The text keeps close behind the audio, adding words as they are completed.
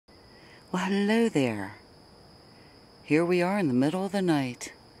Well, hello there. Here we are in the middle of the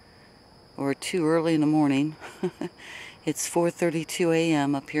night, or too early in the morning. It's 4:32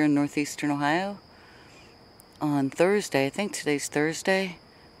 a.m. up here in northeastern Ohio on Thursday. I think today's Thursday,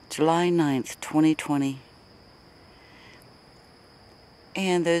 July 9th, 2020.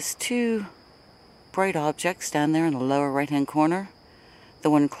 And those two bright objects down there in the lower right-hand corner, the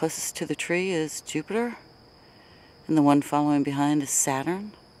one closest to the tree is Jupiter, and the one following behind is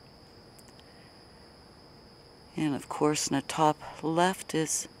Saturn. And of course, in the top left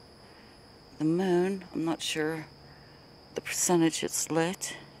is the moon. I'm not sure the percentage it's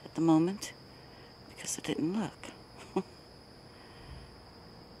lit at the moment because I didn't look.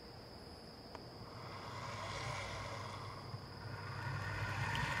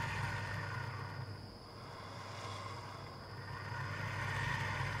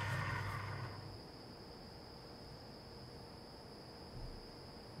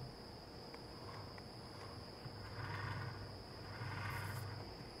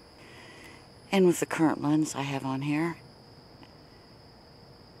 And with the current lens I have on here,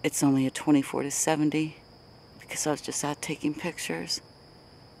 it's only a 24-70 because I was just out taking pictures.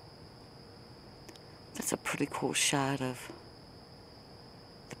 That's a pretty cool shot of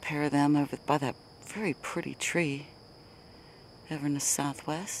the pair of them over by that very pretty tree over in the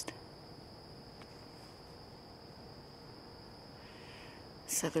southwest.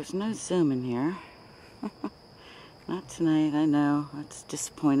 So there's no zoom in here. Not tonight, I know. It's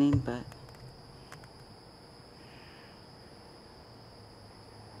disappointing, but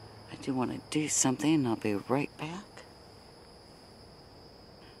I do want to do something, and I'll be right back.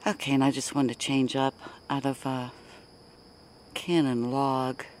 Okay, and I just wanted to change up out of Canon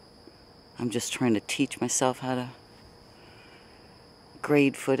Log. I'm just trying to teach myself how to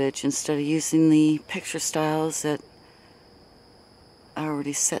grade footage instead of using the picture styles that I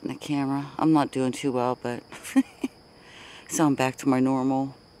already set in the camera. I'm not doing too well, but so I'm back to my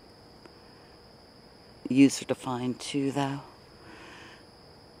normal user-defined 2 though.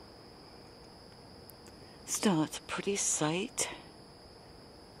 Still, it's a pretty sight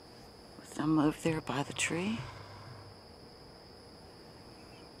with them over there by the tree.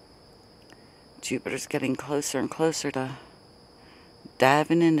 Jupiter's getting closer and closer to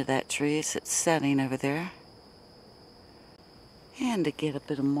diving into that tree as it's setting over there. And to get a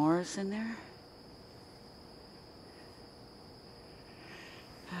bit of Mars in there.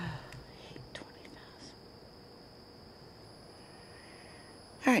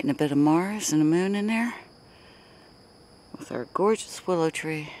 Alright, and a bit of Mars and a moon in there. With our gorgeous willow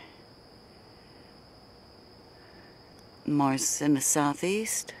tree. Mars is in the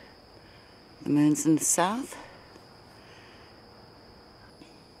southeast. The moon's in the south.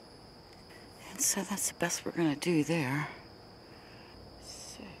 And so that's the best we're going to do there.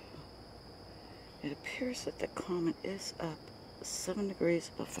 So, it appears that the comet is up 7 degrees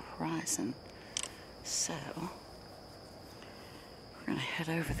above the horizon. So, we're going to head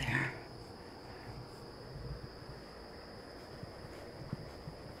over there.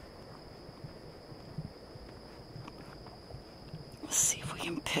 Let's see if we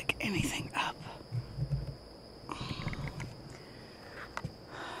can pick anything up.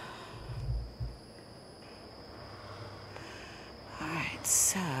 Alright,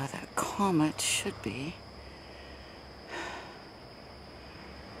 so that comet should be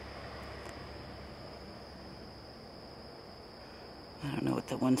I don't know what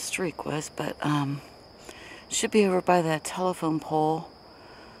the one streak was, but should be over by that telephone pole,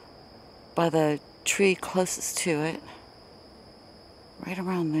 by the tree closest to it. Right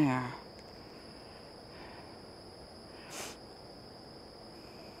around there.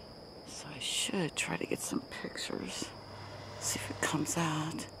 So I should try to get some pictures. See if it comes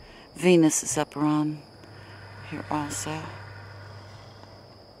out. Venus is up around here also.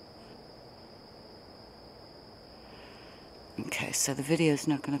 Okay, so the video is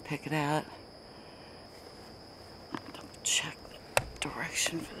not going to pick it out. Double check the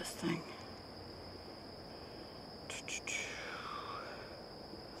direction for this thing.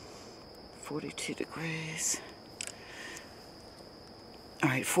 42 degrees.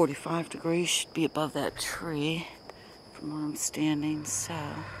 Alright, 45 degrees should be above that tree from where I'm standing, so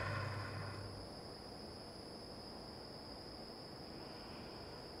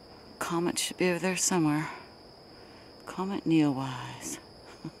comet should be over there somewhere. Comet Neowise.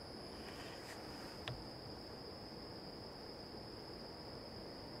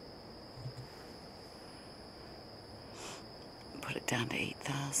 Put it down to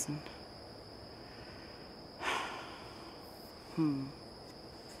 8,000. I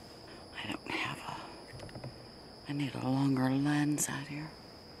don't have I need a longer lens out here.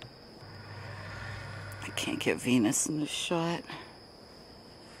 I can't get Venus in this shot.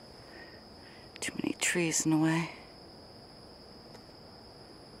 Too many trees in the way.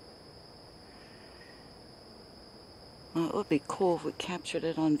 Well, it would be cool if we captured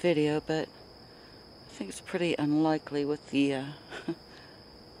it on video, but I think it's pretty unlikely with the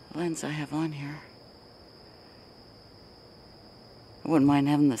lens I have on here. I wouldn't mind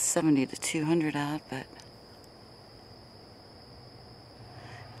having the 70 to 200 out, but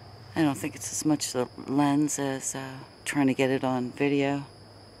I don't think it's as much the lens as trying to get it on video.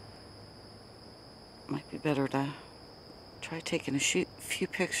 Might be better to try taking a few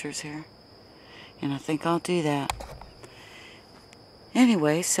pictures here, and I think I'll do that.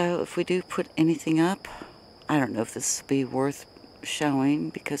 Anyway, so if we do put anything up, I don't know if this will be worth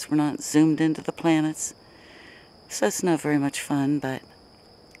showing because we're not zoomed into the planets. So it's not very much fun, but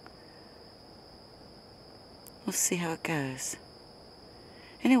we'll see how it goes.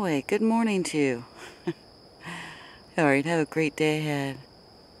 Anyway, good morning to you. Alright, have a great day ahead.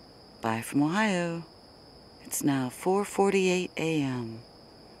 Bye from Ohio. It's now 4:48 a.m.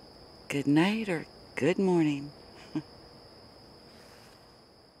 Good night or good morning.